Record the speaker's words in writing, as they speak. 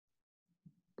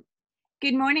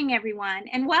Good morning, everyone,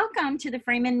 and welcome to the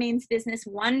Freeman Means Business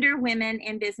Wonder Women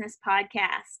in Business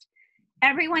podcast.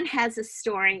 Everyone has a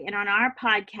story, and on our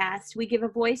podcast, we give a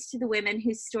voice to the women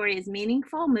whose story is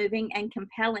meaningful, moving, and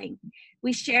compelling.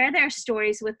 We share their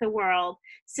stories with the world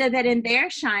so that in their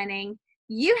shining,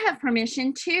 you have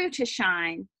permission too to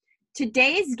shine.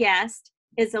 Today's guest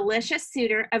is Alicia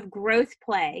Suter of Growth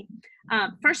Play.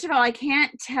 First of all, I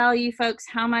can't tell you folks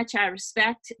how much I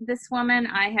respect this woman.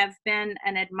 I have been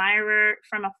an admirer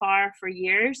from afar for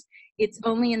years. It's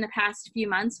only in the past few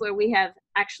months where we have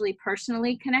actually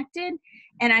personally connected,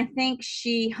 and I think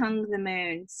she hung the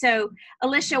moon. So,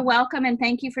 Alicia, welcome, and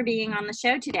thank you for being on the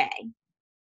show today.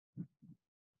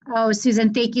 Oh,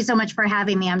 Susan, thank you so much for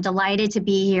having me. I'm delighted to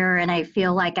be here, and I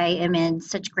feel like I am in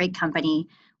such great company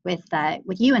with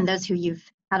you and those who you've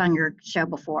had on your show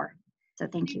before. So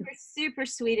thank you. Super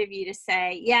sweet of you to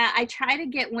say. Yeah, I try to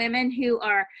get women who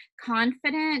are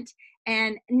confident,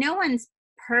 and no one's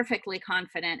perfectly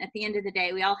confident. At the end of the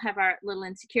day, we all have our little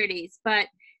insecurities, but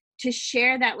to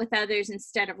share that with others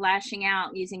instead of lashing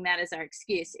out using that as our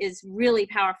excuse is really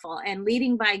powerful. And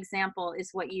leading by example is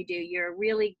what you do. You're a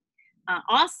really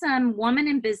awesome woman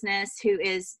in business who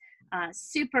is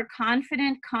super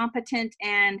confident, competent,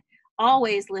 and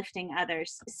always lifting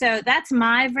others. So that's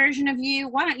my version of you.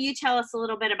 Why don't you tell us a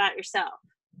little bit about yourself?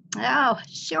 Oh,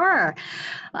 sure.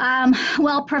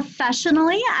 Well,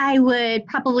 professionally, I would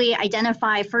probably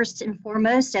identify first and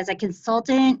foremost as a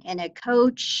consultant and a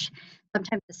coach,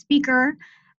 sometimes a speaker.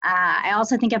 I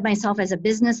also think of myself as a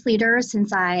business leader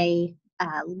since I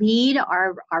lead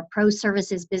our pro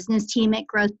services business team at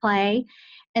Growth Play.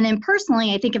 And then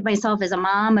personally, I think of myself as a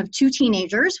mom of 2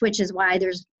 teenagers, which is why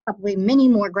there's probably many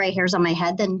more gray hairs on my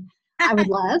head than I would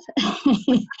love.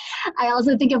 I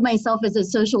also think of myself as a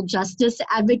social justice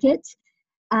advocate,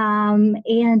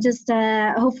 and just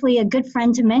hopefully a good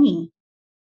friend to many.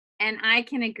 And I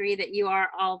can agree that you are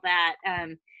all that.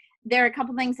 There are a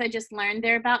couple things I just learned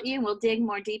there about you, and we'll dig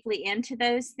more deeply into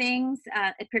those things,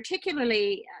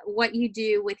 particularly what you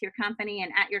do with your company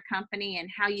and at your company and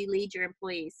how you lead your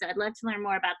employees. So I'd love to learn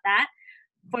more about that.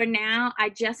 For now, I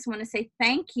just want to say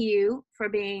thank you for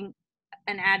being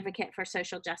an advocate for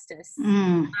social justice.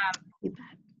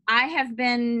 I have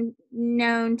been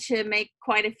known to make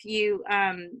quite a few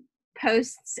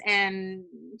posts and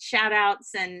shout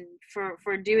outs and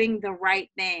for doing the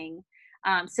right thing.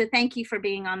 So thank you for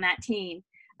being on that team.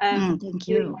 Thank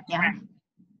you.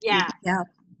 Yeah.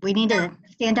 We need to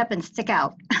stand up and stick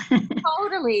out.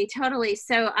 Totally.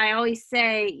 So I always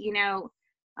say,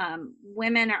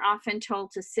 women are often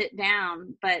told to sit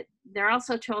down, but they're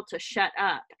also told to shut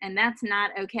up, and that's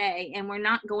not okay. And we're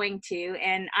not going to.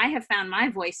 And I have found my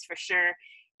voice for sure,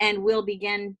 and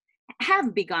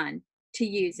have begun to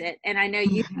use it. And I know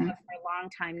you have for a long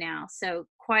time now. So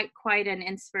quite an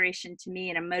inspiration to me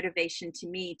and a motivation to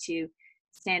me to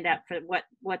stand up for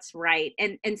what's right.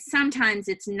 And sometimes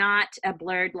it's not a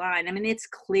blurred line. I mean, it's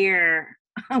clear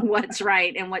what's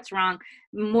right and what's wrong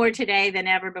more today than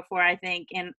ever before, I think,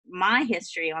 in my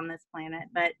history on this planet.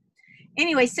 But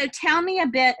anyway, so tell me a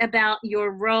bit about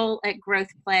your role at Growth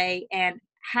Play and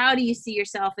how do you see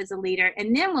yourself as a leader?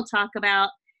 And then we'll talk about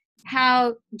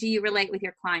how do you relate with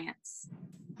your clients?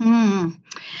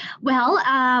 Well,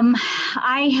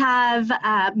 I have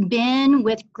been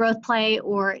with Growth Play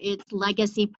or its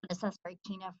legacy predecessor,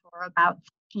 Kina, for about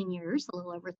 15 years, a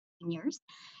little over 15 years.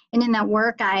 And in that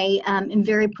work, I am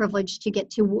very privileged to get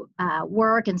to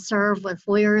work and serve with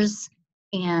lawyers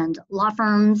and law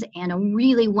firms and a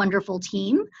really wonderful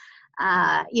team.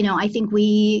 I think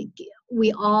we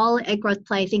all at Growth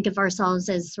Play think of ourselves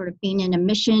as sort of being in a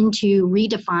mission to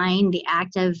redefine the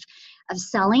act of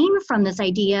selling from this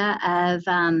idea of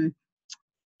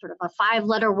sort of a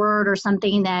 5-letter word or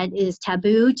something that is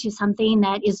taboo to something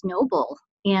that is noble.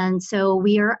 And so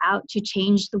we are out to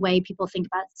change the way people think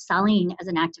about selling as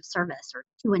an act of service or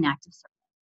to an act of service.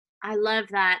 I love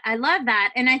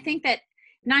that. And I think that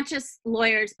not just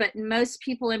lawyers, but most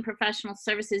people in professional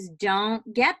services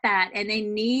don't get that. And they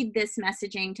need this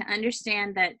messaging to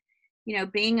understand that,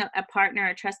 being a partner,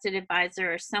 a trusted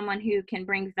advisor, or someone who can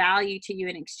bring value to you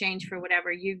in exchange for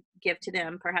whatever you give to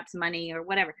them, perhaps money or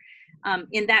whatever,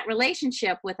 in that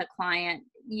relationship with a client,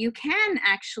 you can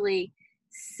actually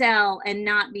sell and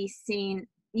not be seen.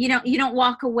 You don't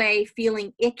walk away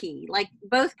feeling icky. Like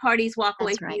both parties walk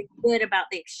away feeling good about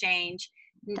the exchange.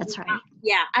 That's right.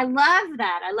 Yeah, I love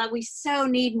that. We so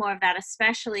need more of that,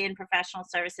 especially in professional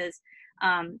services,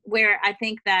 where I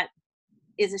think that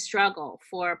is a struggle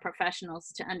for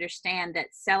professionals to understand that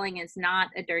selling is not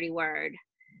a dirty word.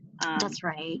 That's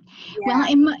right. Well,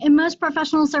 Yeah, in most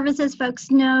professional services,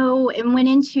 folks know and went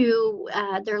into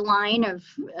their line of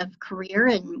career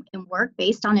and work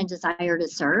based on a desire to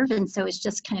serve. And so it's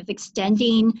just kind of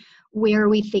extending where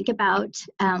we think about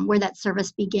where that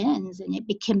service begins. And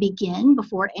it can begin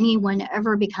before anyone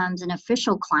ever becomes an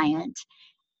official client.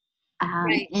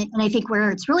 right. And I think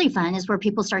where it's really fun is where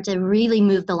people start to really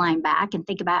move the line back and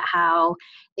think about how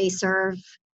they serve,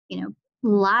 you know,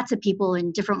 lots of people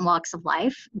in different walks of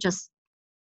life, just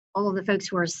all of the folks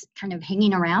who are kind of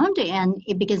hanging around, and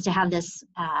it begins to have this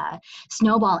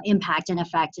snowball impact and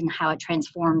effect in how it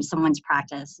transforms someone's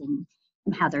practice and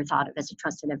how they're thought of as a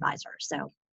trusted advisor.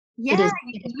 So Yeah, it is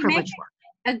you make privileged work.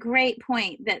 a great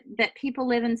point that people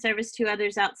live in service to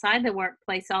others outside the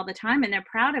workplace all the time, and they're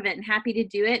proud of it and happy to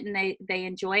do it, and they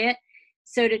enjoy it.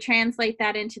 So to translate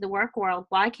that into the work world,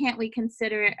 why can't we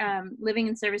consider living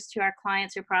in service to our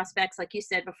clients or prospects, like you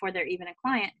said, before they're even a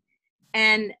client,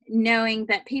 and knowing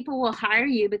that people will hire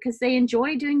you because they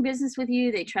enjoy doing business with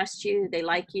you, they trust you, they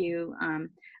like you.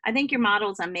 I think your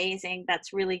model's amazing.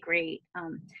 That's really great.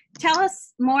 Tell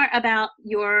us more about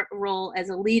your role as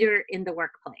a leader in the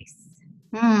workplace.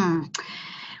 Hmm.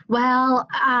 Well,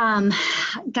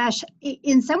 gosh,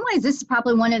 in some ways, this is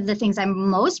probably one of the things I'm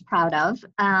most proud of.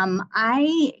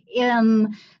 I am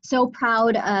so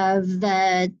proud of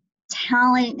the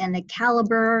talent and the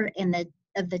caliber and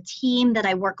of the team that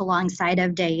I work alongside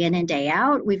of day in and day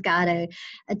out. We've got a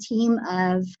team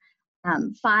of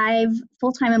 5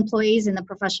 full-time employees in the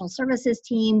professional services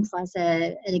team, plus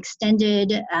an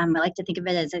extended, I like to think of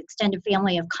it as an extended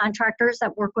family of contractors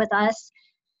that work with us.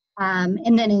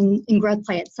 And then in Growth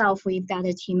Play itself, we've got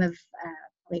a team of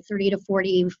like 30 to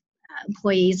 40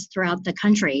 employees throughout the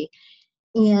country.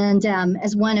 And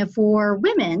as one of 4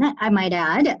 women, I might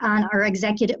add, on our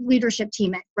executive leadership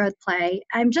team at Growth Play,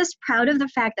 I'm just proud of the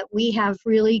fact that we have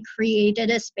really created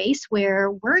a space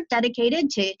where we're dedicated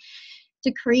to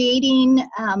creating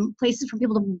places for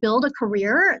people to build a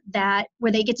career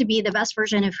where they get to be the best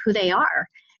version of who they are.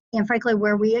 And frankly,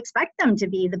 where we expect them to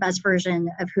be the best version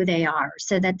of who they are,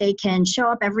 so that they can show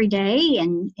up every day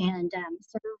and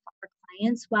serve our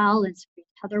clients well and serve each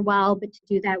other well, but to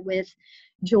do that with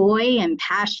joy and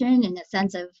passion and a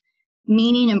sense of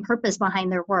meaning and purpose behind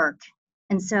their work.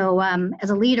 And so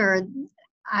as a leader,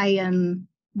 I am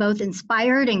both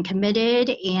inspired and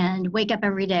committed and wake up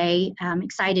every day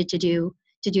excited to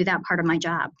do that part of my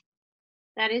job.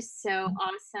 That is so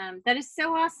awesome. That is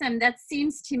so awesome. That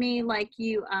seems to me like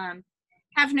you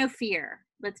have no fear.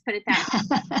 Let's put it that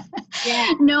way.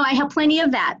 Yeah. No, I have plenty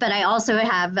of that, but I also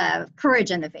have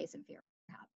courage in the face of fear.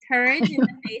 Courage in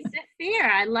the face of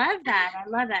fear. I love that. I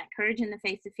love that. Courage in the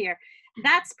face of fear.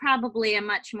 That's probably a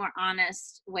much more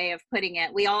honest way of putting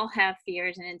it. We all have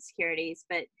fears and insecurities,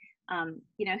 but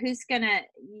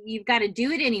you've got to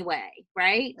do it anyway,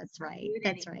 right? That's right.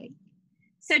 That's right.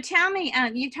 So tell me,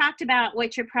 you talked about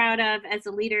what you're proud of as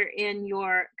a leader in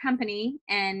your company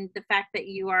and the fact that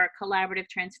you are a collaborative,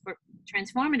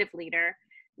 transformative leader.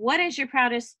 What is your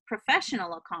proudest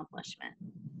professional accomplishment?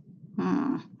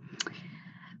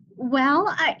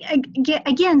 Well,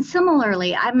 again,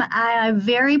 similarly, I'm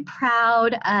very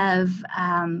proud of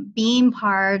being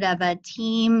part of a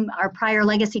team. Our prior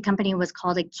legacy company was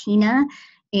called Akina.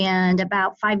 And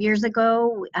about 5 years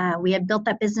ago, we had built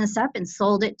that business up and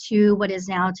sold it to what is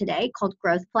now today called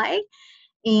Growth Play.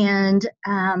 And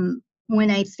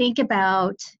when I think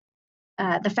about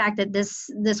the fact that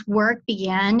this work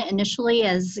began initially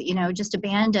as just a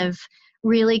band of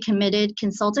really committed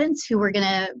consultants who were going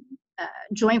to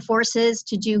join forces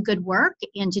to do good work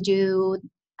and to do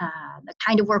the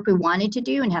kind of work we wanted to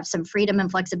do and have some freedom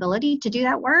and flexibility to do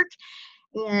that work.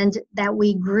 And that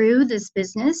we grew this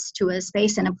business to a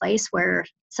space and a place where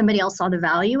somebody else saw the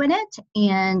value in it,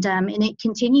 and it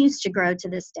continues to grow to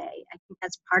this day. I think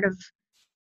that's part of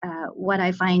what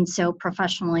I find so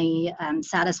professionally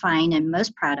satisfying and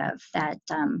most proud of. That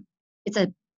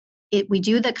we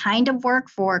do the kind of work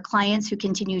for clients who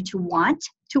continue to want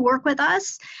to work with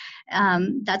us.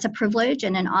 That's a privilege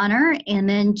and an honor, and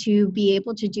then to be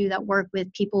able to do that work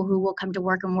with people who will come to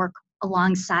work and work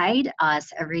alongside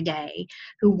us every day,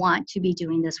 who want to be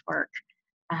doing this work.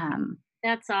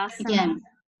 That's awesome. Again,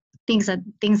 things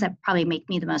that probably make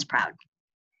me the most proud.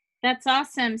 That's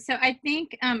awesome. So I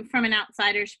think from an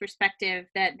outsider's perspective,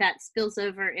 that spills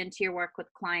over into your work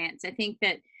with clients. I think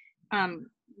that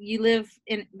you live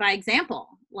by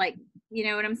example, like, you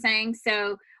know what I'm saying?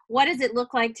 So what does it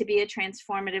look like to be a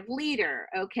transformative leader?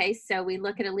 Okay, so we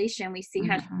look at Alicia and we see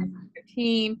how she leads her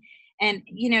team. And,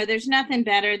 there's nothing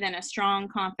better than a strong,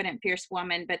 confident, fierce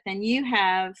woman. But then you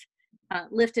have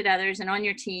lifted others, and on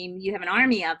your team you have an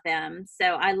army of them. So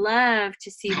I love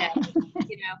to see that.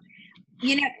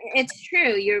 It's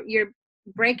true. You're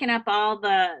breaking up all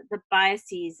the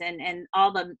biases and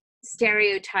all the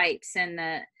stereotypes and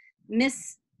the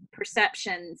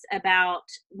misperceptions about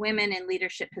women in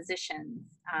leadership positions.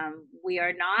 We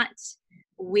are not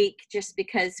weak just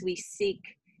because we seek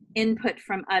input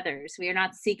from others. We are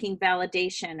not seeking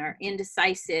validation or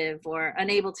indecisive or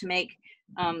unable to make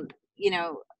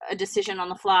a decision on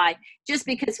the fly just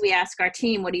because we ask our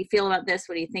team, what do you feel about this?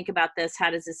 What do you think about this? How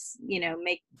does this,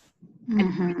 make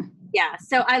yeah.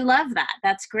 So I love that.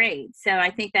 That's great. So I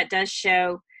think that does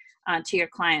show to your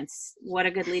clients what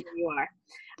a good leader you are.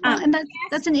 And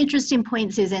that's an interesting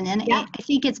point, Susan. And I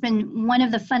think it's been one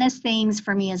of the funnest things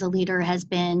for me as a leader has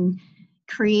been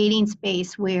creating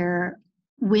space where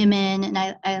women, and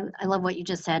I love what you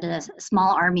just said, a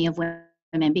small army of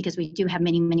women, because we do have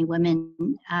many, many women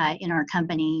in our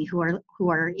company who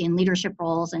are in leadership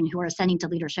roles and who are ascending to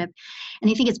leadership.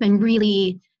 And I think it's been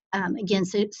really, again,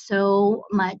 so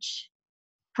much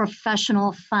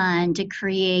professional fun to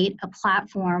create a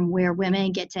platform where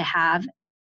women get to have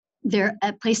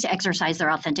a place to exercise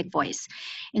their authentic voice.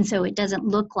 And so it doesn't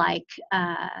look like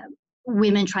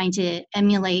women trying to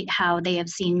emulate how they have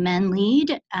seen men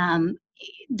lead.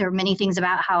 There are many things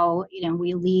about how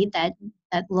we lead that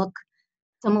look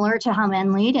similar to how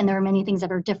men lead, and there are many things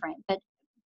that are different. But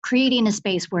creating a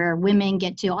space where women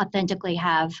get to authentically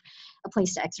have a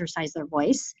place to exercise their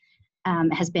voice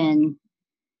has been,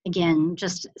 again,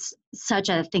 just such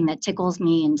a thing that tickles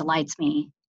me and delights me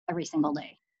every single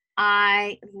day.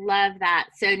 I love that.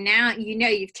 So now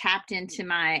you've tapped into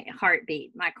my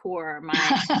heartbeat, my core,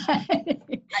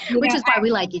 which is why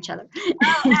we like each other.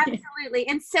 Oh, absolutely.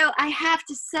 And so I have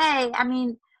to say,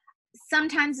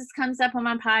 sometimes this comes up on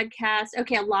my podcast.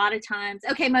 Okay, a lot of times.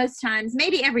 Okay, most times,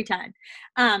 maybe every time.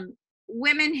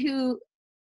 Women who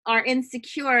are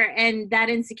insecure and that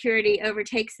insecurity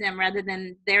overtakes them rather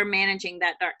than they're managing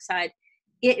that dark side.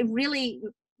 It really,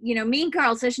 mean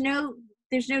girls, there's no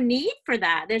need for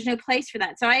that. There's no place for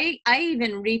that. So I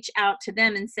even reach out to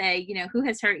them and say, who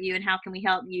has hurt you and how can we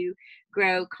help you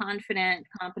grow confident,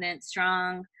 competent,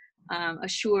 strong,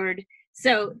 assured.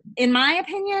 So in my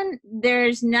opinion,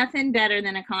 there's nothing better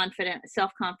than a confident,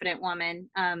 self-confident woman,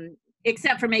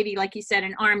 except for maybe, like you said,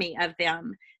 an army of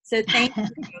them. So thank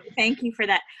you for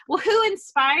that. Well, who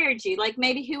inspired you? Like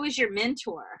maybe who was your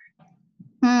mentor?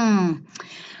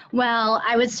 Well,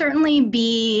 I would certainly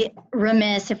be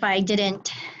remiss if I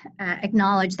didn't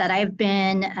acknowledge that I've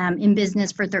been in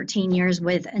business for 13 years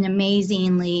with an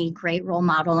amazingly great role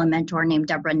model and mentor named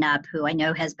Deborah Knupp, who I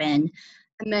know has been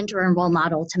a mentor and role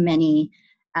model to many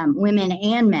women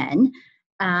and men.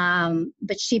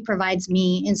 But she provides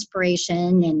me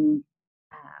inspiration and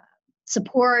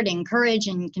support and courage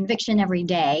and conviction every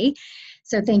day.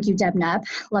 So thank you, Deb Knupp.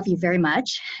 Love you very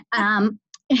much. I'm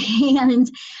an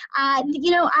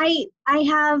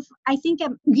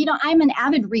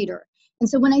avid reader. And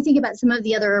so when I think about some of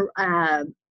the other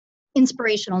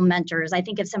inspirational mentors, I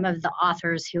think of some of the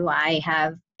authors who I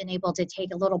have been able to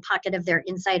take a little pocket of their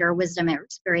insight or wisdom or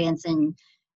experience and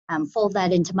fold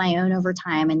that into my own over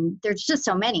time. And there's just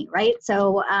so many, right?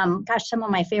 So, some of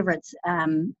my favorites,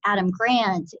 Adam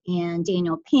Grant and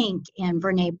Daniel Pink and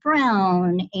Brene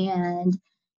Brown and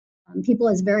people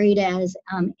as varied as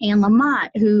Anne Lamott,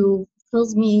 who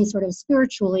fills me sort of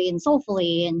spiritually and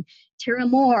soulfully, and Tara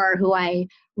Moore, who I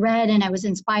read and I was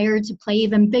inspired to play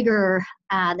even bigger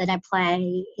than I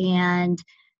play, and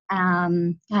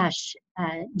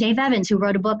Dave Evans, who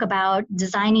wrote a book about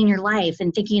designing your life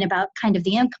and thinking about kind of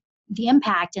the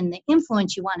impact and the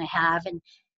influence you want to have, and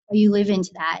you live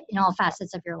into that in all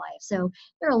facets of your life. So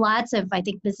there are lots of, I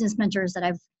think, business mentors that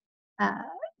I've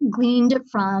gleaned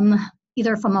from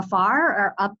either from afar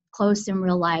or up close in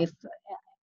real life.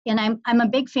 And I'm a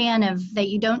big fan of that.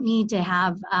 You don't need to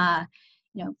have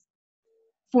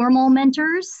formal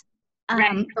mentors,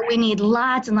 but we need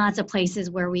lots and lots of places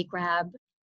where we grab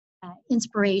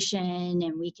inspiration,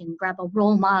 and we can grab a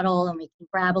role model, and we can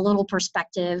grab a little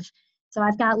perspective. So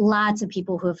I've got lots of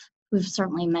people who've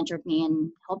certainly mentored me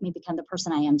and helped me become the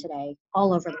person I am today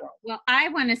all over the world. Well, I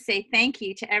want to say thank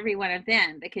you to every one of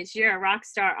them, because you're a rock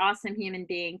star, awesome human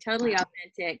being, totally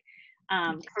authentic,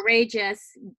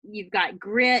 courageous. You've got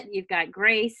grit, you've got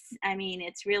grace.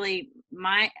 It's really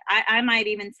I might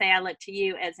even say I look to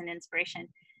you as an inspiration.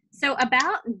 So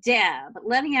about Deb,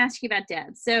 let me ask you about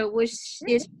Deb. So is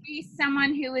she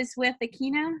someone who is with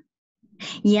Akina?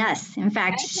 Yes. In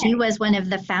fact, She was one of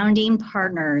the founding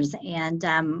partners, and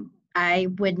I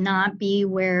would not be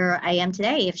where I am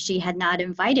today if she had not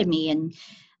invited me and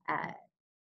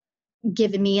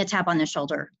given me a tap on the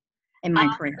shoulder. in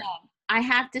my career. Awesome. I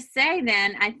have to say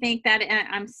then, I think that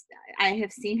I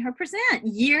have seen her present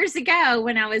years ago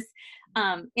when I was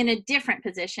in a different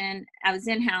position. I was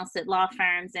in-house at law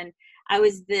firms, and I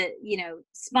was the,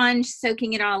 sponge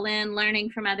soaking it all in, learning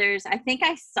from others. I think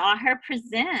I saw her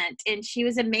present and she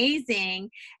was amazing.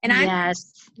 And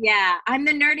Yes. I'm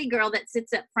the nerdy girl that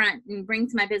sits up front and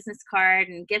brings my business card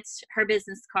and gets her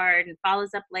business card and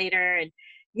follows up later. And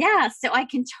so I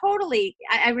can totally,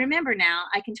 I remember now,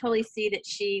 I can totally see that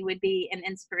she would be an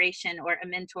inspiration or a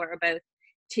mentor or both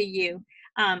to you.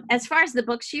 As far as the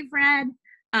books you've read,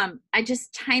 I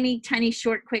just tiny,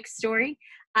 short, quick story.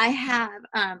 I have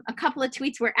a couple of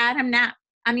tweets where Adam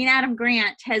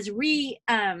Grant has tweeted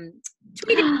a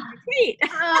tweet.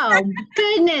 Oh,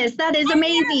 goodness. That is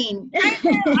amazing.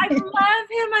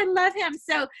 I love him.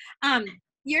 So,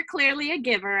 you're clearly a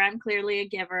giver. I'm clearly a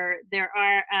giver. There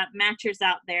are matchers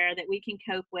out there that we can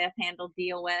cope with, handle,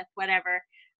 deal with, whatever.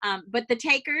 But the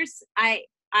takers, I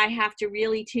have to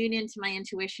really tune into my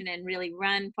intuition and really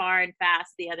run far and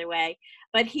fast the other way.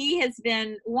 But he has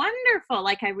been wonderful.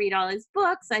 Like, I read all his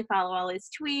books. I follow all his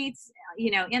tweets,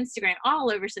 Instagram,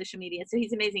 all over social media. So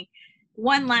he's amazing.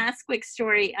 One last quick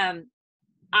story.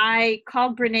 I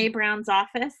called Brene Brown's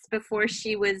office before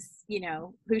she was,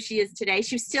 who she is today.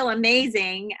 She was still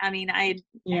amazing. I mean,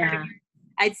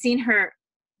 I'd seen her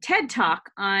TED Talk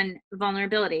on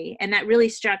vulnerability, and that really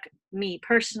struck me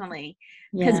personally,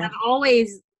 because I've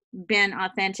always been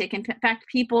authentic. In fact,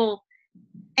 people,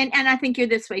 and I think you're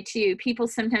this way too, people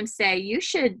sometimes say you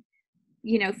should,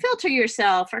 filter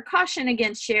yourself or caution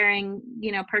against sharing,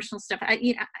 personal stuff.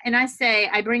 And I say,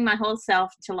 I bring my whole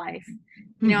self to life.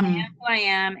 I am who I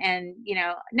am, and,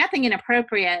 nothing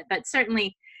inappropriate, but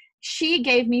certainly she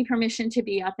gave me permission to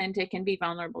be authentic and be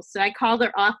vulnerable. So I called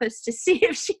her office to see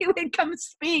if she would come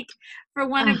speak for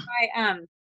one of my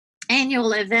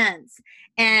annual events.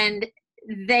 And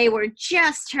they were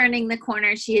just turning the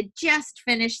corner. She had just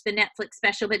finished the Netflix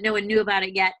special, but no one knew about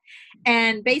it yet.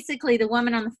 And basically the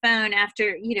woman on the phone,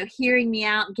 after, hearing me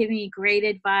out and giving me great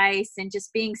advice and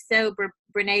just being so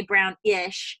Brene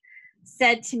Brown-ish,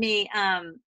 said to me,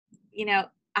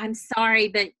 I'm sorry,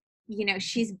 but,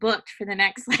 she's booked for the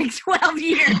next 12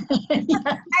 years.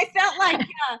 I felt like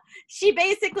she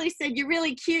basically said, you're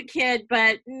really cute, kid,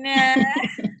 but nah.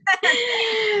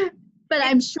 But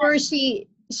I'm sure she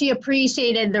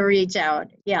appreciated the reach out.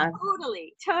 Yeah.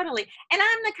 Totally. And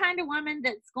I'm the kind of woman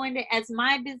that's going to, as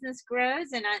my business grows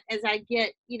and as I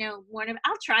get,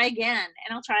 I'll try again.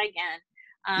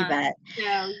 You bet.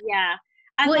 So yeah.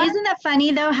 Isn't that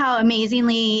funny though, how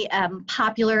amazingly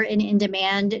popular and in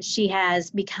demand she has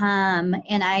become?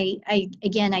 And I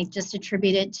just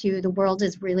attribute it to the world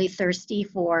is really thirsty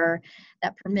for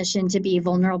that permission to be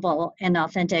vulnerable and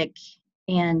authentic,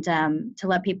 and to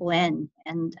let people in.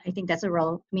 And I think that's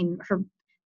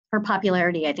her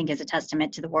popularity, I think, is a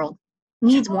testament to the world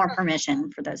needs more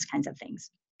permission for those kinds of things.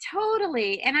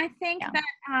 Totally. And I think that,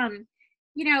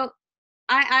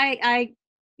 I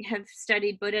have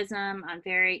studied Buddhism. I'm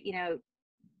very,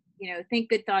 think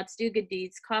good thoughts, do good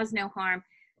deeds, cause no harm.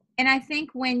 And I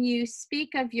think when you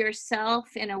speak of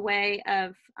yourself in a way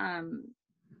of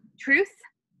truth,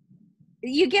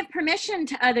 you give permission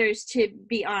to others to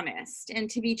be honest and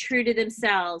to be true to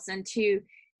themselves and to,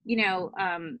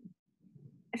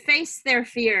 face their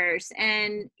fears.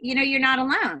 And, you're not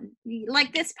alone.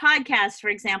 Like this podcast, for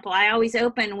example, I always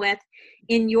open with,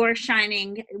 in your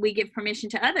shining, we give permission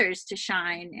to others to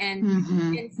shine.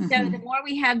 And so the more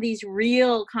we have these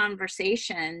real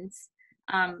conversations,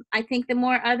 I think the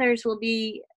more others will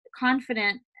be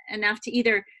confident enough to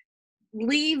either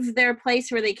leave their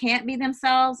place where they can't be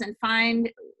themselves and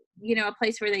find, a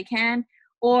place where they can,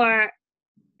 or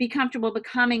be comfortable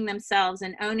becoming themselves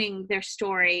and owning their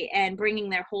story and bringing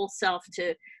their whole self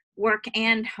to work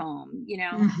and home,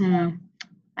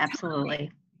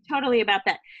 Absolutely. Totally about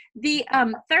that. The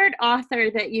third author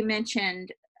that you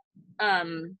mentioned,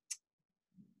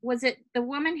 was it the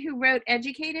woman who wrote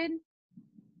Educated?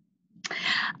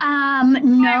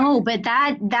 No, but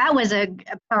that was a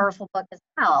powerful book as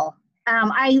well.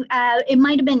 It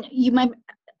might have been,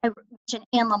 I mentioned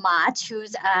Anne Lamott,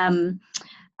 who's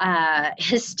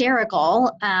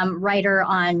hysterical writer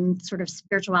on sort of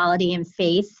spirituality and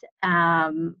faith,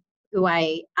 who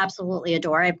I absolutely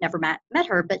adore. I've never met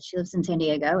her, but she lives in San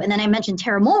Diego. And then I mentioned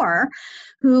Tara Moore,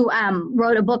 who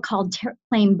wrote a book called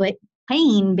Playing Big.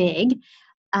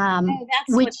 That's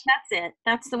it.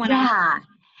 That's the one. Yeah.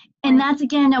 And that's,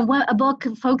 again, a book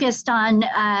focused on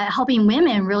helping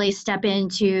women really step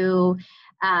into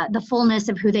the fullness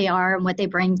of who they are and what they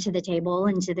bring to the table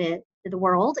and to the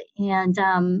world, and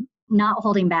not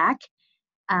holding back.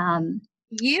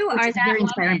 You are that very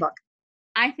inspiring book.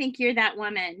 I think you're that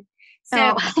woman. So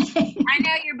Oh. I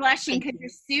know you're blushing because you're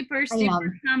super,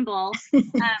 super humble.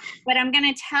 But I'm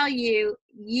going to tell you,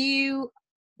 you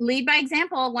lead by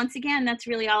example. Once again, that's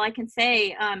really all I can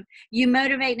say. You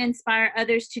motivate and inspire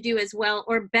others to do as well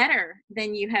or better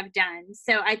than you have done.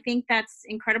 So I think that's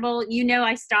incredible. You know,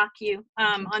 I stalk you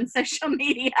on social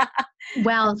media.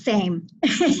 Well, same.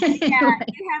 Yeah,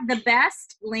 you have the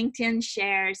best LinkedIn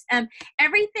shares.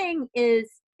 Everything is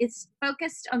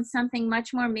focused on something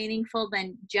much more meaningful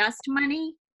than just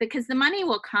money, because the money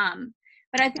will come.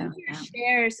 But I think your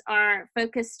shares are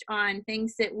focused on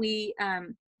things that we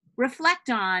reflect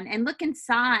on and look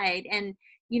inside and,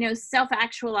 you know,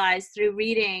 self-actualize through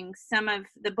reading some of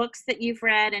the books that you've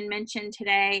read and mentioned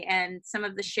today and some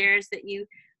of the shares that you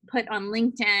put on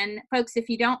LinkedIn. Folks, if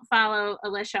you don't follow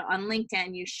Alicia on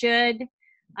LinkedIn, you should.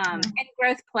 And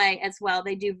Growth Play as well.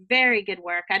 They do very good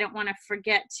work. I don't want to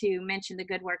forget to mention the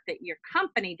good work that your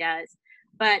company does,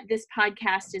 but this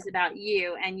podcast is about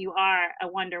you, and you are a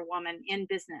Wonder Woman in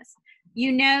business.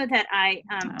 You know that I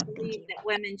believe that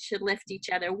women should lift each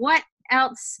other. What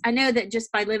else? I know that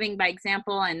just by living by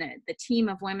example and the team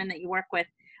of women that you work with,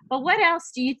 but what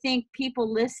else do you think people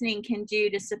listening can do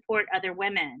to support other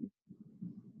women?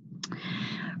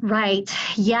 Right.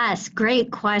 Yes. Great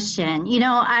question. You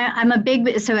know, I'm a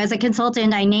big, so as a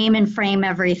consultant, I name and frame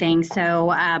everything.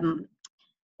 So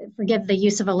forgive the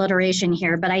use of alliteration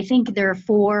here, but I think there are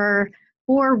four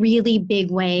really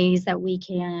big ways that we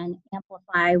can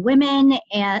amplify women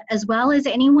as well as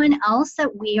anyone else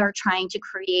that we are trying to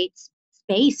create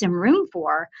space and room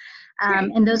for.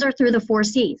 And those are through the 4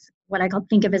 C's, what I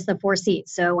think of as the 4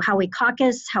 C's. So how we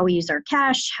caucus, how we use our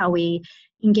cash, how we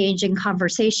engage in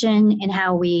conversation, and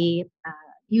how we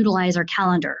utilize our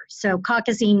calendar. So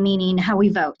caucusing meaning how we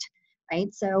vote,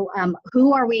 right? So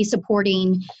who are we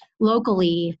supporting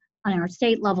locally on our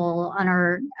state level, on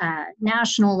our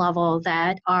national level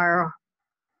that are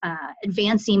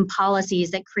advancing policies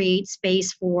that create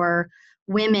space for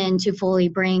women to fully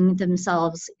bring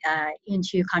themselves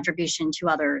into contribution to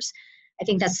others. I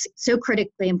think that's so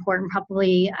critically important.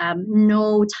 Probably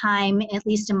no time, at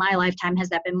least in my lifetime, has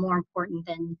that been more important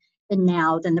than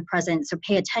now, than the present. So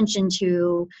pay attention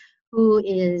to who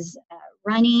is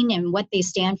running and what they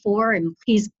stand for. And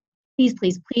please, please,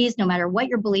 please, please, no matter what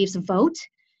your beliefs, vote.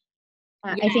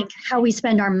 I think how we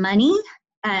spend our money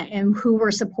and who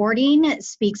we're supporting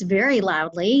speaks very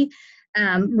loudly.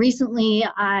 Recently,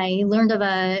 I learned of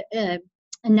a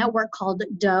network called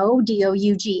DOUGH,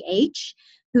 D-O-U-G-H,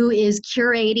 who is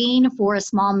curating for a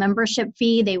small membership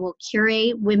fee. They will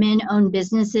curate women-owned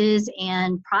businesses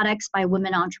and products by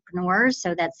women entrepreneurs.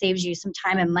 So that saves you some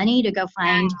time and money to go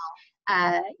find,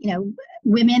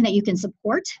 women that you can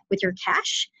support with your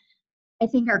cash. I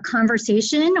think our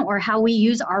conversation, or how we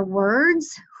use our words,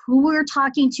 who we're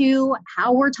talking to,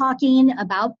 how we're talking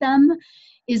about them,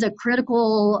 is a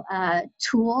critical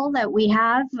tool that we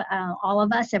have, all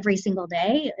of us, every single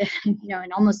day,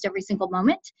 in almost every single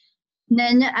moment. And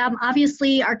then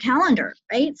obviously our calendar,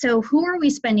 right? So who are we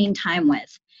spending time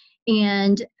with?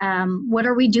 And what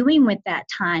are we doing with that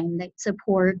time that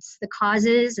supports the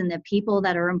causes and the people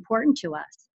that are important to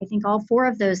us? I think all 4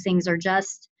 of those things are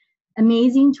just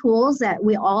amazing tools that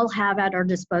we all have at our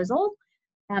disposal,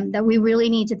 that we really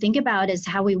need to think about is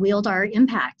how we wield our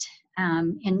impact,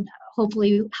 and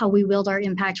hopefully how we wield our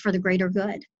impact for the greater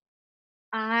good.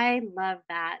 I love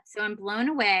that. So I'm blown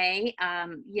away.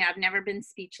 I've never been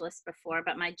speechless before,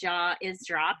 but my jaw is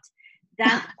dropped.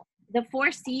 That's the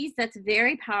 4 C's. That's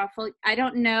very powerful. I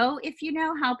don't know if you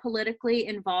know how politically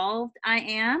involved I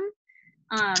am,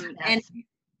 and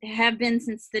have been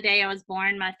since the day I was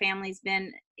born. My family's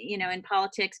been, in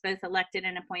politics, both elected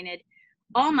and appointed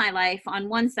all my life on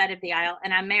one side of the aisle.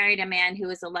 And I married a man who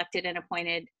was elected and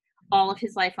appointed all of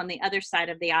his life on the other side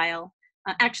of the aisle.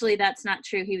 Actually, that's not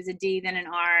true. He was a D, then an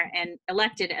R, and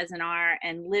elected as an R,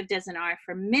 and lived as an R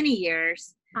for many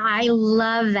years. I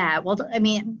love that. Well,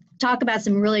 talk about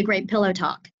some really great pillow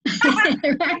talk.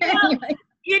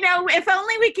 If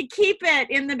only we could keep it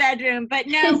in the bedroom, but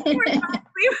no, we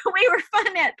were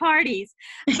fun at parties.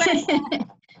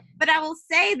 But I will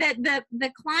say that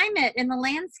the climate and the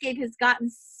landscape has gotten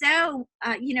so,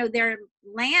 there are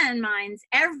landmines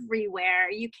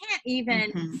everywhere. You can't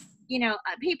even,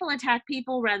 people attack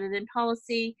people rather than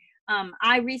policy.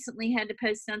 I recently had to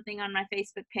post something on my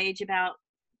Facebook page about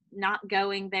not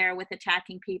going there with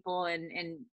attacking people,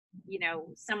 and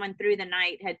someone through the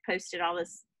night had posted all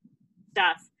this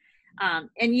stuff. And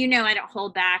I don't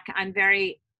hold back. I'm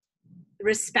very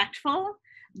respectful,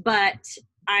 but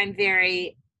I'm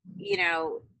very,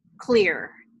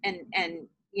 clear and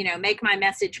make my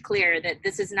message clear that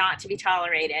this is not to be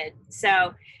tolerated.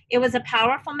 So it was a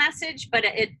powerful message, but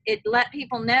it let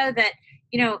people know that,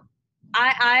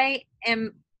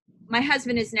 my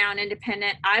husband is now an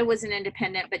independent. I was an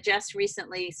independent, but just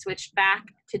recently switched back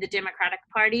to the Democratic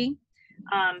Party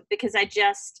because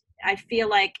I feel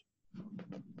like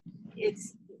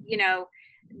it's,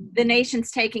 the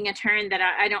nation's taking a turn that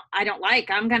I don't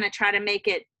like. I'm going to try to make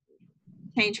it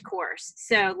change course.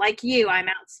 So like you, I'm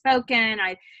outspoken.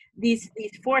 These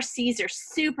 4 C's are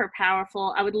super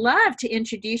powerful. I would love to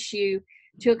introduce you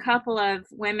to a couple of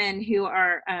women who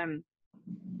are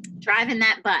driving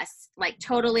that bus, like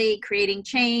totally creating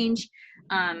change.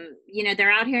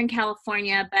 They're out here in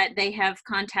California, but they have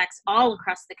contacts all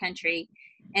across the country.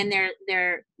 And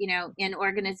they're in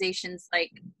organizations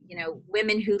like,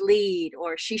 Women Who Lead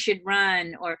or She Should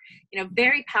Run, or,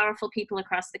 very powerful people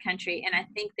across the country. And I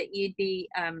think that you'd be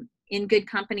in good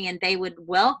company, and they would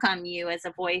welcome you as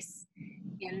a voice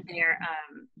in their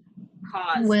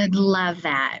cause. Would love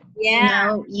that.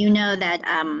 Yeah. You know that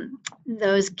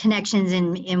those connections,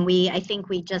 and I think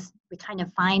we kind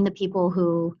of find the people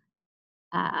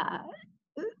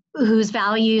whose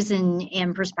values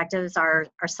and perspectives are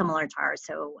similar to ours.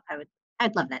 So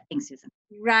I'd love that. Thanks, Susan.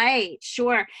 Right.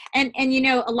 Sure. And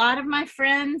a lot of my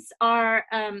friends are,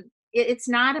 it's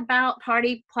not about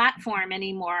party platform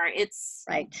anymore. It's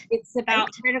about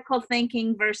critical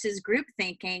thinking versus group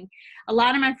thinking. A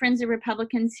lot of my friends are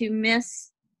Republicans who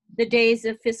miss the days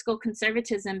of fiscal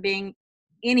conservatism being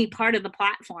any part of the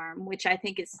platform, which I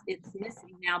think it's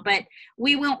missing now. But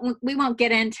we won't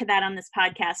get into that on this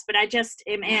podcast. But I just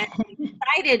am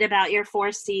excited about your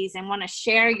 4 C's and want to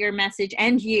share your message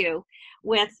and you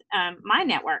with my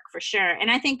network for sure. And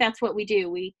I think that's what we do.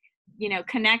 We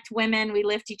connect women, we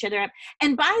lift each other up.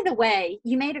 And by the way,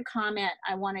 you made a comment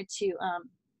I wanted to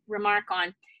remark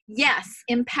on. Yes,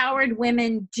 empowered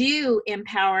women do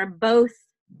empower both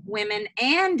women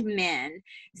and men.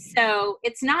 So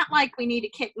it's not like we need to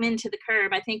kick men to the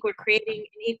curb. I think we're creating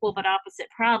an equal but opposite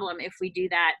problem if we do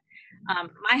that.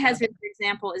 My husband, for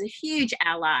example, is a huge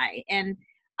ally, and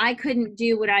I couldn't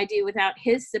do what I do without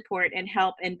his support and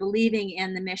help and believing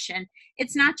in the mission.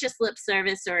 It's not just lip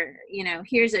service or,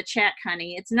 here's a check,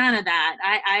 honey. It's none of that.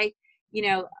 I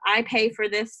pay for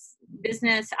this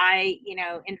business. I,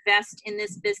 invest in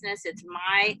this business. It's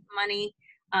my money.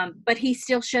 But he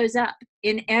still shows up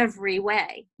in every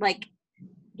way. Like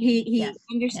he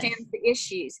understands the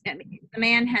issues. I mean, the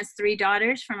man has 3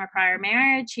 daughters from a prior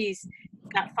marriage. He's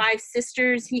got 5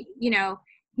 sisters. He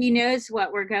knows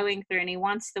what we're going through, and he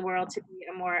wants the world to be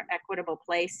a more equitable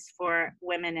place for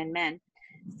women and men.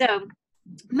 So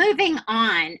moving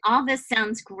on, all this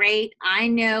sounds great. I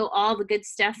know all the good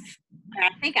stuff. I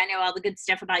think I know all the good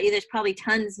stuff about you. There's probably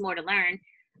tons more to learn.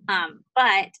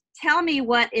 But tell me,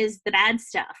 what is the bad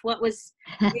stuff? What was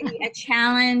maybe a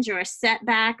challenge or a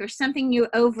setback or something you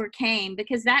overcame?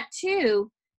 Because that too,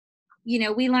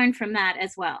 we learn from that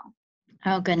as well.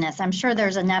 Oh, goodness. I'm sure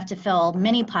there's enough to fill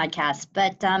many podcasts,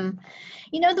 but,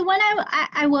 the one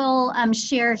I will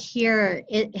share here,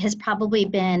 it has probably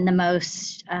been the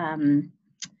most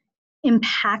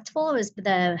impactful. It was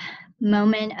the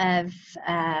moment of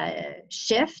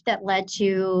shift that led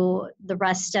to the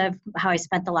rest of how I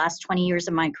spent the last 20 years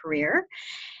of my career.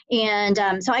 And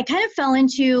so I kind of fell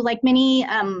into, like many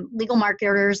legal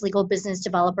marketers, legal business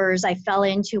developers, I fell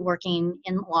into working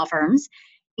in law firms,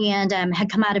 and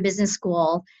had come out of business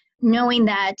school knowing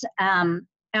that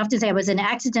I often say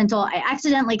I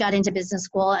accidentally got into business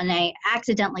school, and I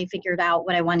accidentally figured out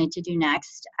what I wanted to do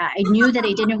next. I knew that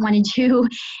I didn't want to do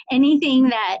anything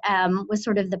that was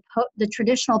sort of the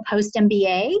traditional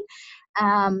post-MBA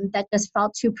that just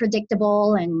felt too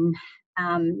predictable and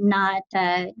not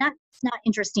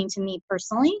interesting to me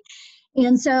personally.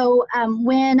 And so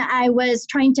when I was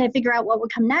trying to figure out what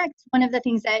would come next, one of the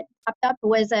things that popped up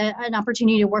was an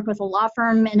opportunity to work with a law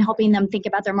firm and helping them think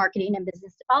about their marketing and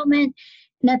business development.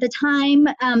 And at the time,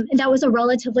 that was a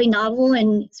relatively novel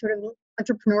and sort of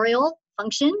entrepreneurial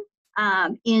function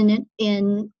in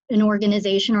an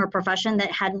organization or a profession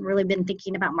that hadn't really been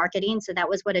thinking about marketing. So that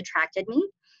was what attracted me.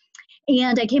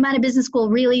 And I came out of business school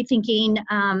really thinking,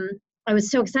 I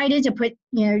was so excited to put,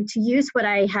 to use what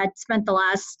I had spent the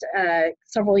last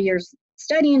several years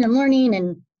studying and learning,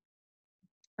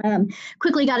 and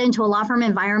quickly got into a law firm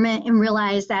environment and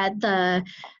realized that the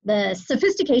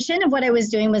sophistication of what I was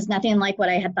doing was nothing like what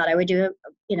I had thought I would do,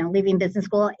 leaving business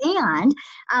school. And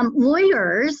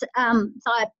lawyers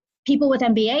thought people with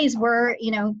MBAs were,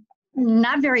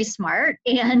 not very smart.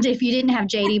 And if you didn't have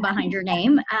JD behind your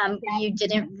name, you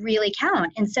didn't really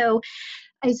count. And so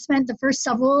I spent the first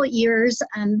several years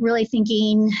really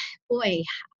thinking, boy,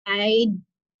 I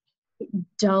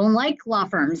don't like law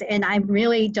firms, and I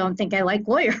really don't think I like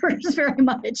lawyers very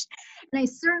much. And I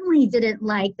certainly didn't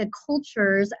like the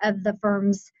cultures of the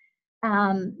firms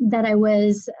that I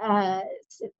was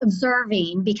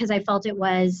observing, because I felt it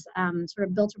was sort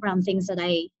of built around things that,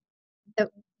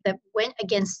 that went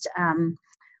against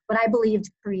what I believed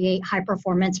to create high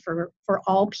performance for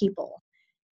all people.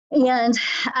 And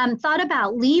thought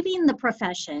about leaving the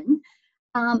profession.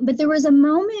 But there was a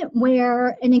moment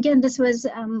where, and again, this was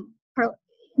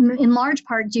in large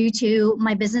part due to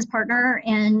my business partner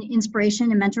and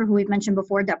inspiration and mentor who we've mentioned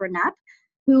before, Deborah Knapp,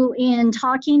 who, in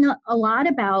talking a lot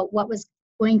about what was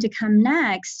going to come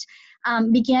next,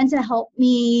 began to help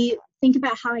me think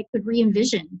about how I could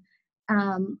re-envision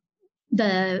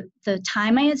the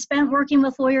time I had spent working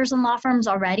with lawyers and law firms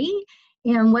already,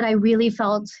 and what I really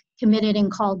felt committed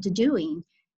and called to doing.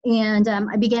 And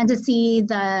I began to see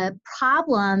the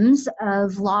problems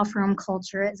of law firm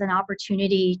culture as an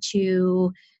opportunity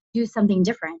to do something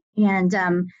different. And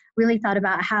really thought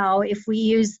about how, if we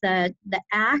use the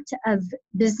act of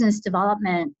business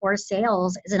development or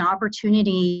sales as an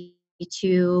opportunity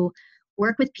to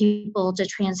work with people to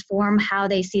transform how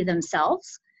they see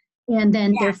themselves, and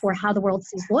then therefore how the world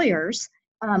sees lawyers,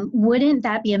 wouldn't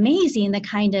that be amazing, the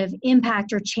kind of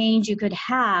impact or change you could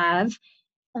have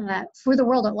for the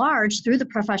world at large through the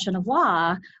profession of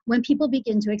law, when people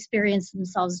begin to experience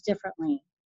themselves differently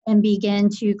and begin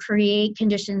to create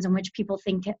conditions in which people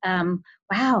think,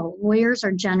 wow, lawyers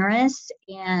are generous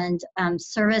and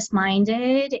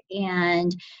service-minded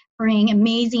and bring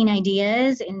amazing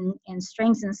ideas and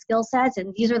strengths and skill sets,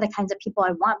 and these are the kinds of people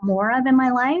I want more of in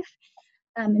my life.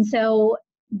 And so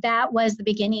that was the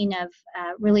beginning of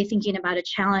really thinking about a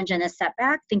challenge and a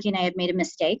setback, thinking I had made a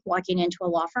mistake walking into a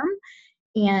law firm,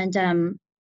 and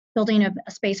building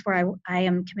a space where I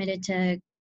am committed to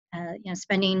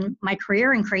spending my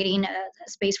career and creating a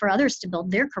space for others to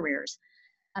build their careers.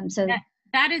 So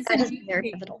that is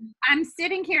very pivotal. I'm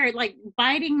sitting here like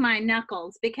biting my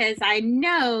knuckles because I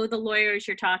know the lawyers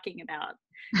you're talking about.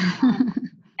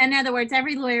 In other words,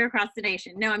 every lawyer across the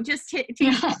nation. No, I'm just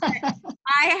teasing.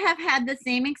 I have had the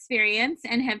same experience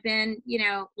and have been,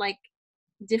 like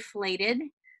deflated,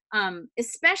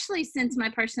 especially since my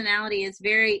personality is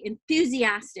very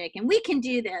enthusiastic and we can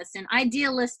do this and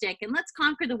idealistic and let's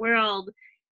conquer the world.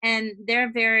 And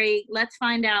they're very, let's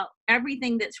find out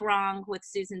everything that's wrong with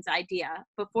Susan's idea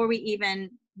before we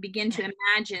even begin to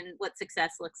imagine what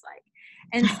success looks like.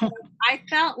 And so I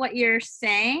felt what you're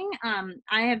saying.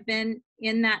 I have been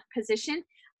in that position.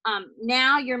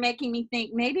 Now you're making me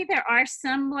think maybe there are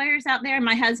some lawyers out there,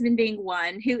 my husband being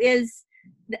one, who is,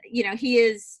 he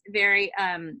is very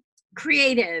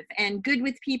creative and good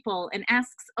with people and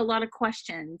asks a lot of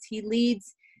questions. He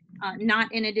leads not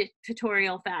in a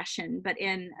dictatorial fashion, but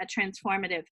in a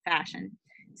transformative fashion.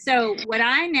 So what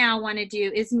I now want to do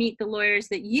is meet the lawyers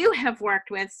that you have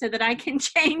worked with so that I can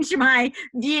change my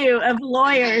view of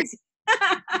lawyers.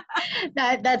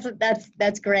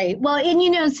 That's great. Well,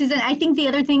 and Susan, I think the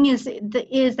other thing is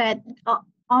that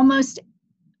almost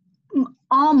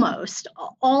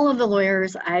all of the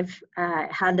lawyers I've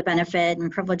had the benefit and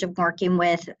privilege of working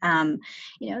with,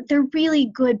 they're really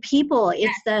good people.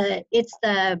 It's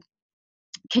the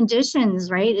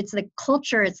conditions, right? It's the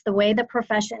culture. It's the way the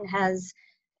profession has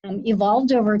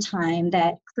evolved over time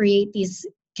that create these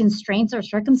constraints or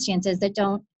circumstances that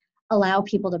don't allow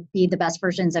people to be the best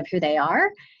versions of who they are.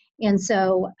 And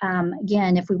so,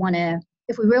 again, if we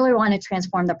really want to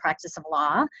transform the practice of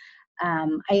law,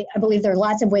 I believe there are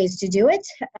lots of ways to do it,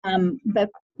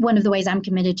 but one of the ways I'm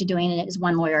committed to doing it is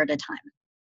one lawyer at a time.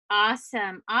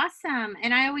 Awesome.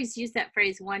 And I always use that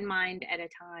phrase, one mind at a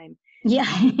time. Yeah.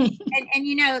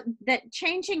 and that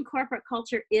changing corporate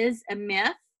culture is a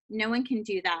myth. No one can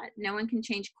do that. No one can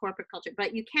change corporate culture,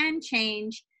 but you can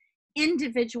change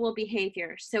individual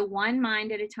behavior. So one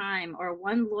mind at a time, or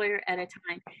one lawyer at a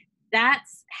time.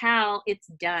 That's how it's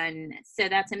done. So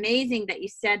that's amazing that you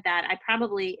said that. I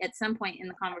probably at some point in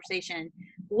the conversation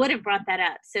would have brought that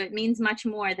up. So it means much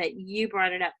more that you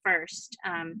brought it up first.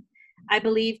 I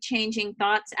believe changing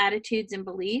thoughts, attitudes, and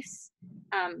beliefs,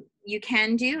 you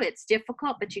can do. It's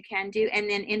difficult, but you can do. And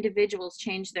then individuals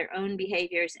change their own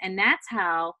behaviors. And that's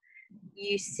how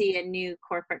you see a new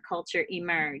corporate culture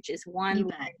emerge, is one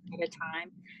lawyer at a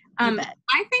time.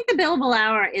 I think the billable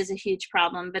hour is a huge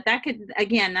problem, but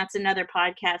that's another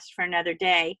podcast for another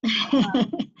day.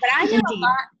 But I know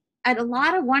a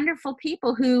lot of wonderful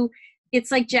people who it's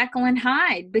like Jekyll and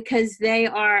Hyde, because they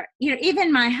are,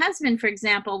 even my husband, for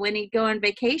example, when he'd go on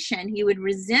vacation, he would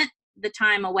resent the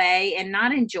time away and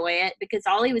not enjoy it because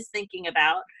all he was thinking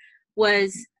about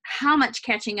was how much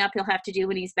catching up he'll have to do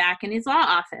when he's back in his law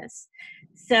office.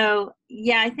 So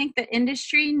yeah, I think the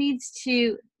industry needs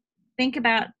to think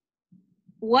about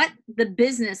what the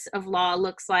business of law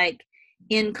looks like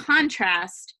in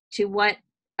contrast to what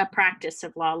a practice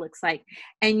of law looks like.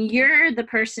 And you're the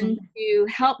person to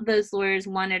help those lawyers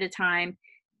one at a time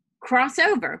cross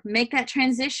over, make that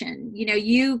transition. You know,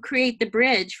 you create the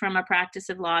bridge from a practice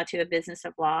of law to a business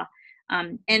of law.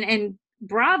 And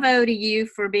bravo to you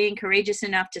for being courageous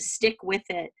enough to stick with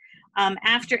it.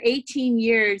 After 18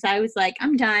 years, I was like,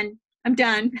 I'm done.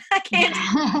 I can't.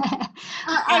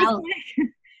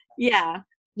 Yeah.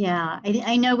 Yeah,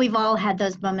 I know we've all had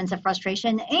those moments of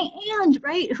frustration, and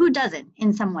right, who doesn't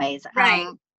in some ways? Right.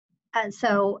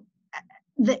 So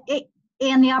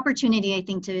and the opportunity, I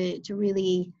think, to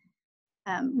really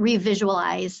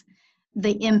revisualize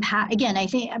the impact. Again, I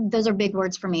think those are big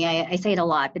words for me. I say it a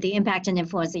lot, but the impact and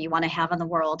influence that you want to have on the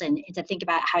world, and to think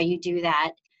about how you do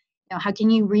that. You know, how can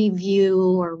you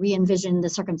review or re-envision the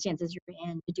circumstances you're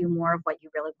in to do more of what you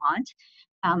really want?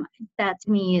 That to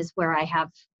me is where I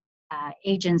have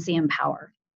agency and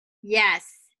power. Yes.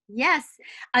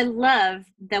 I love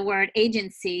the word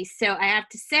agency. So I have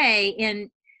to say, in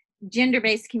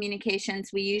gender-based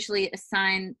communications, we usually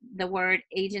assign the word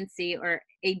agency or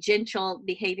agential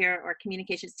behavior or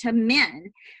communications to men,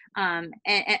 and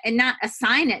not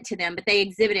assign it to them, but they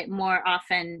exhibit it more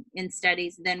often in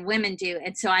studies than women do.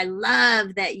 And so I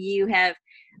love that you have,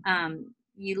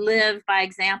 you live by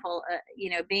example, you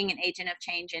know, being an agent of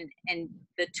change, and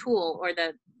the tool or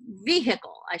the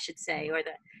vehicle, I should say, or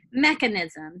the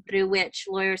mechanism through which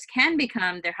lawyers can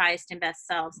become their highest and best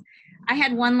selves. I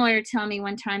had one lawyer tell me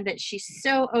one time that she's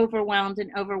so overwhelmed and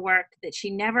overworked that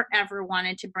she never ever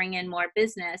wanted to bring in more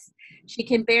business. She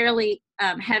can barely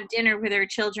have dinner with her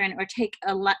children or take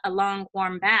a long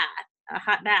warm bath, a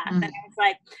hot bath. And I was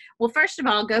like, well, first of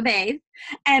all, go bathe.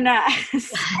 And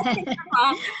second of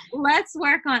all, let's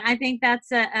work on, I think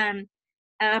that's a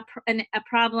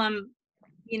problem,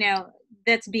 you know,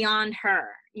 that's beyond her.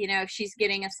 You know, if she's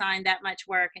getting assigned that much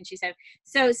work, and she said,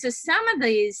 so some of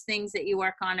these things that you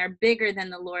work on are bigger than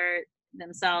the lawyer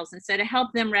themselves. And so to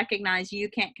help them recognize you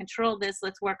can't control this,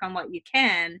 let's work on what you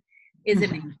can, is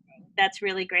amazing. That's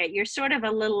really great. You're sort of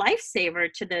a little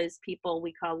lifesaver to those people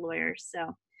we call lawyers.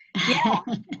 So yeah,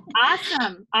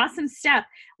 awesome stuff.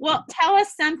 Well, tell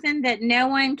us something that no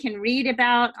one can read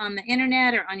about on the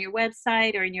internet or on your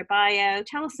website or in your bio.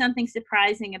 Tell us something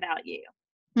surprising about you.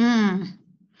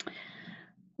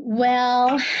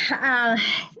 Well,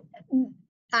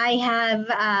 I've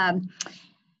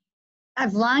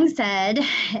long said,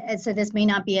 so this may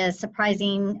not be as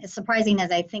surprising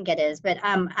as I think it is, but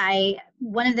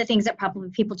one of the things that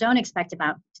probably people don't expect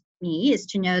about me is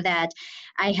to know that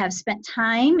I have spent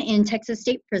time in Texas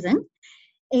State Prison.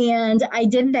 And I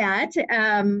did that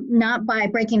not by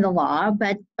breaking the law,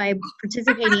 but by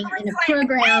participating in a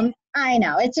program. I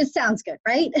know, it just sounds good,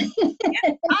 right?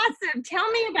 Awesome.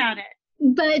 Tell me about it.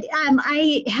 But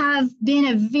I have been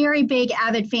a very big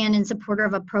avid fan and supporter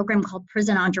of a program called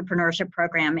Prison Entrepreneurship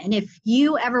Program. And if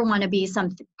you ever want to be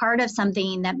part of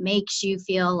something that makes you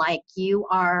feel like you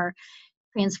are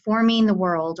transforming the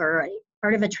world or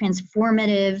part of a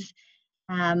transformative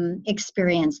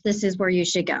experience, this is where you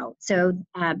should go. So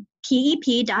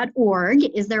pep.org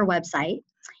is their website.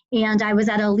 And I was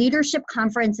at a leadership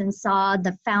conference and saw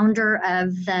the founder of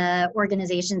the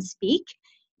organization speak.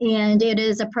 And it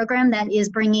is a program that is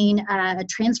bringing a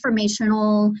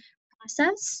transformational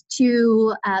process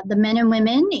to the men and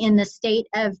women in the state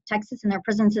of Texas and their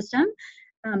prison system,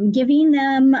 giving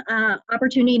them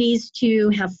opportunities to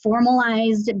have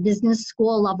formalized business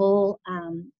school level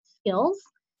skills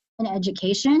and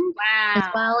education, as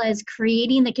well as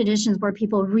creating the conditions where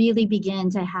people really begin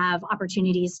to have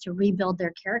opportunities to rebuild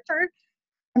their character.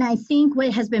 And I think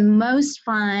what has been most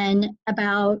fun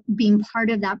about being part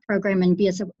of that program and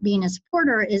being a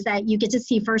supporter is that you get to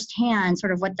see firsthand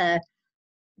sort of what the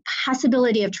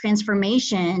possibility of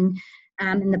transformation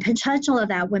and the potential of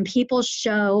that when people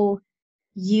show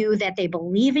you that they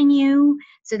believe in you,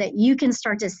 so that you can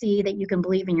start to see that you can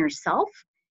believe in yourself.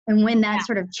 And when that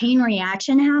sort of chain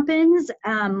reaction happens,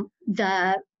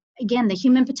 the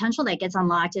human potential that gets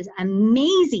unlocked is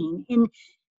amazing. And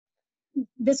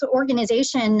this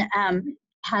organization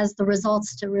has the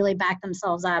results to really back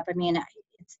themselves up. I mean,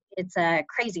 it's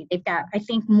crazy. They've got, I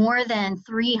think, more than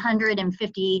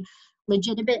 350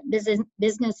 legitimate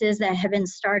businesses that have been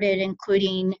started,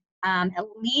 including at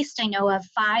least I know of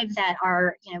 5 that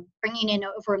are, bringing in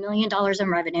over $1 million in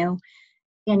revenue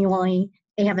annually.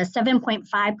 They have a 7.5%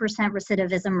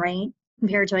 recidivism rate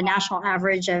compared to a national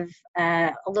average of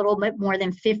a little bit more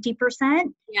than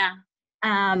 50%. Yeah.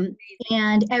 And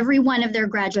every one of their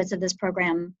graduates of this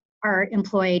program are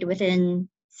employed within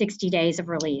 60 days of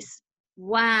release.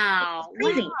 Wow. It's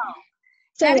crazy. Wow.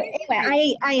 So That is anyway,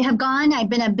 crazy. I have gone, I've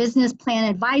been a business plan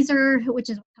advisor, which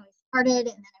is how I started, and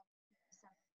then I went to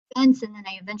some events, and then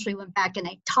I eventually went back and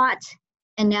I taught.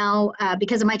 And now,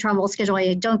 because of my travel schedule,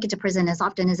 I don't get to present as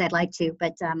often as I'd like to,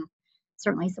 but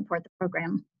certainly support the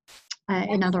program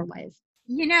in other ways.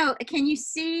 You know, can you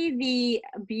see the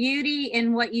beauty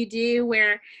in what you do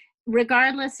where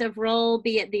regardless of role,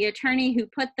 be it the attorney who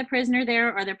put the prisoner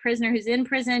there or the prisoner who's in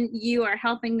prison, you are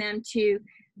helping them to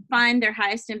find their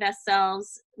highest and best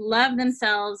selves, love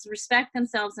themselves, respect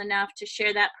themselves enough to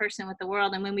share that person with the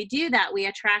world. And when we do that, we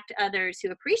attract others who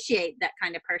appreciate that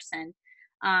kind of person.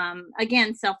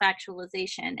 Again,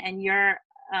 self-actualization, and you're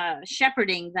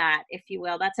shepherding that, if you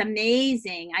will. That's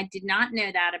amazing. I did not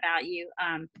know that about you.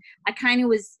 I kind of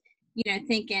was,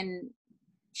 thinking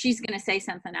she's going to say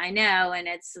something I know, and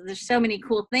there's so many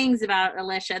cool things about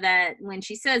Alicia that when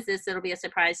she says this, it'll be a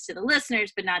surprise to the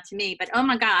listeners, but not to me. But oh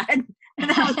my God,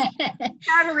 that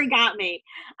totally got me.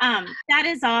 That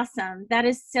is awesome. That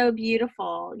is so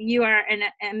beautiful. You are an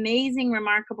amazing,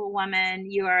 remarkable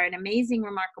woman. You are an amazing,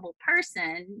 remarkable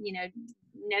person.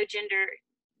 No gender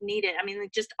needed. I mean,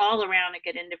 just all around a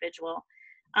good individual.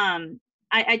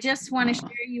 I just want to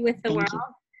share you with the world.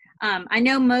 I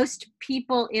know most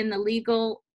people in the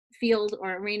legal field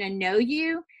or arena know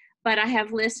you, but I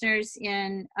have listeners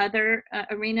in other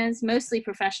arenas, mostly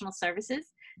professional services.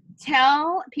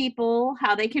 Tell people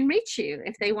how they can reach you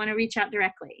if they want to reach out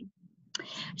directly.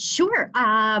 Sure.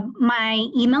 My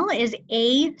email is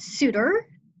asutor,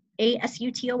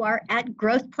 ASUTOR,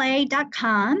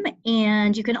 @growthplay.com.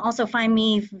 And you can also find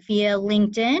me via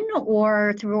LinkedIn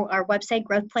or through our website,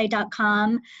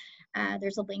 growthplay.com.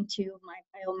 There's a link to my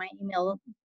bio, my email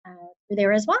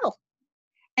there as well.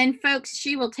 And folks,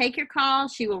 she will take your call.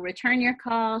 She will return your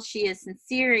call. She is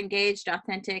sincere, engaged,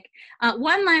 authentic.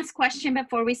 One last question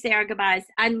before we say our goodbyes.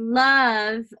 I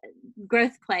love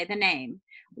Growth Play, the name.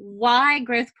 Why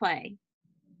Growth Play?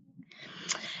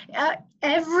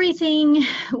 Everything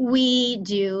we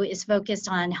do is focused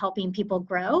on helping people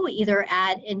grow, either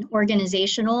at an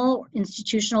organizational,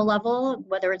 institutional level,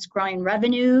 whether it's growing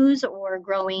revenues or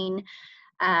growing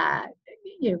the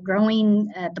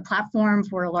platform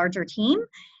for a larger team,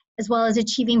 as well as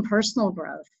achieving personal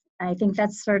growth. I think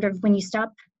that's sort of when you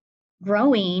stop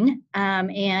growing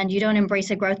and you don't embrace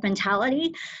a growth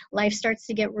mentality, life starts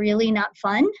to get really not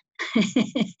fun.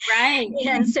 Right.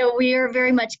 And so we are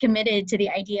very much committed to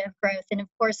the idea of growth. And of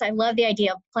course, I love the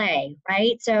idea of play,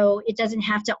 right? So it doesn't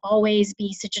have to always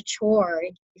be such a chore.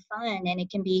 It can be fun and it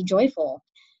can be joyful,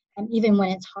 even when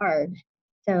it's hard.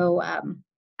 So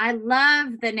I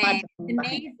love the name. It's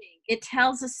amazing. It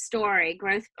tells a story,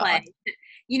 Growth Play.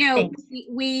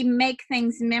 We make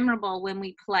things memorable when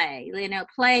we play.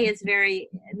 Play is very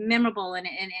memorable, and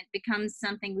it becomes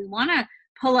something we want to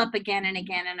pull up again and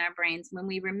again in our brains when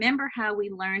we remember how we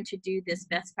learned to do this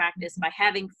best practice by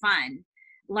having fun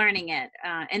learning it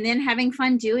and then having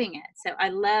fun doing it. So I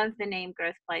love the name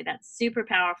Growth Play. That's super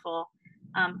powerful.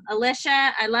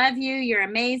 Alicia, I love you. You're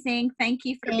amazing. Thank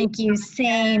you for Thank you.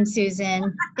 Same,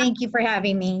 Susan. Thank you for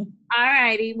having me. All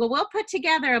righty. Well, we'll put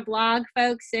together a blog,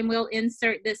 folks, and we'll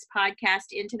insert this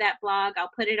podcast into that blog.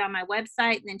 I'll put it on my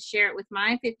website and then share it with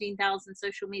my 15,000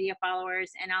 social media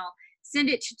followers, and I'll send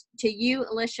it to you,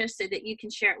 Alicia, so that you can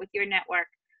share it with your network.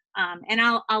 And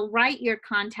I'll write your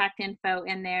contact info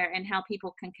in there and how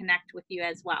people can connect with you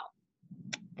as well.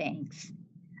 Thanks.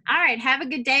 All right. Have a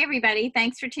good day, everybody.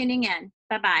 Thanks for tuning in.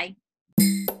 Bye-bye.